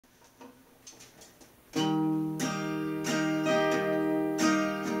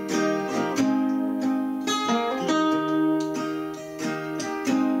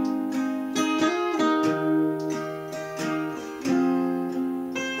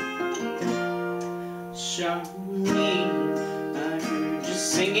Charlene, I heard you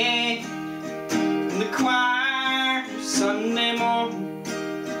singing in the choir Sunday morning,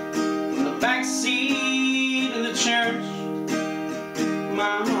 in the back seat of the church.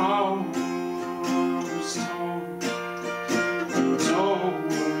 My heart was torn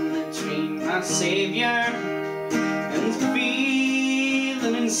between my Savior and the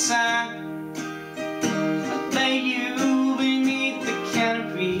feeling inside. I lay you beneath the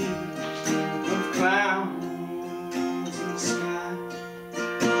canopy of clouds in the sky.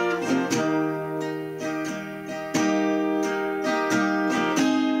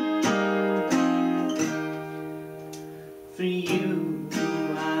 For you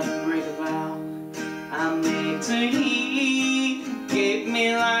I'd break a vow I made to He who gave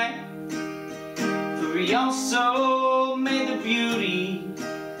me life. For He also made the beauty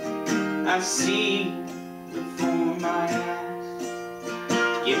I see before my eyes.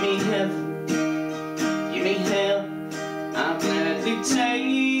 Give me heaven, give me hell, I'll gladly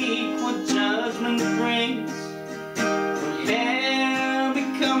take what judgment brings. When hell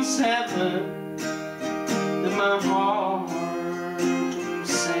becomes heaven, then my heart will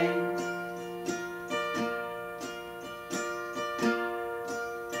sing.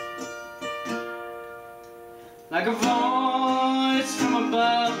 Like a voice from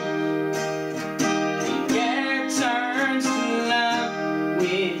above, the air turns to love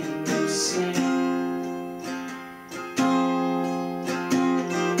when you sing.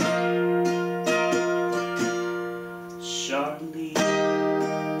 Charlene,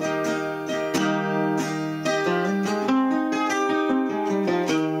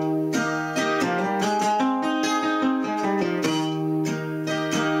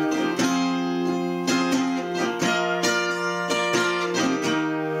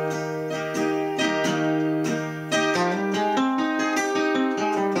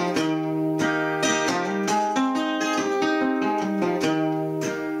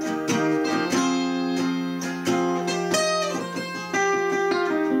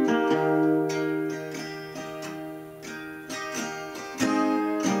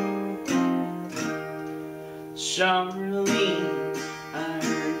 Charlene, I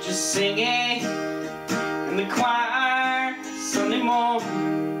heard you singing in the choir Sunday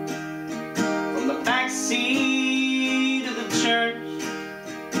morning, from the back seat of the church.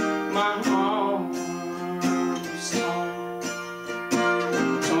 My heart was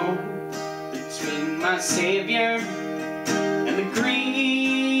torn between my Savior and the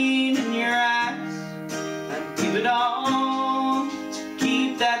green in your eyes. I'd give it all to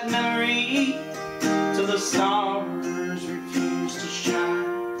keep that memory till the stars refuse to shine.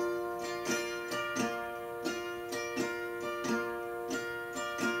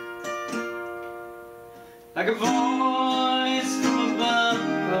 Like a voice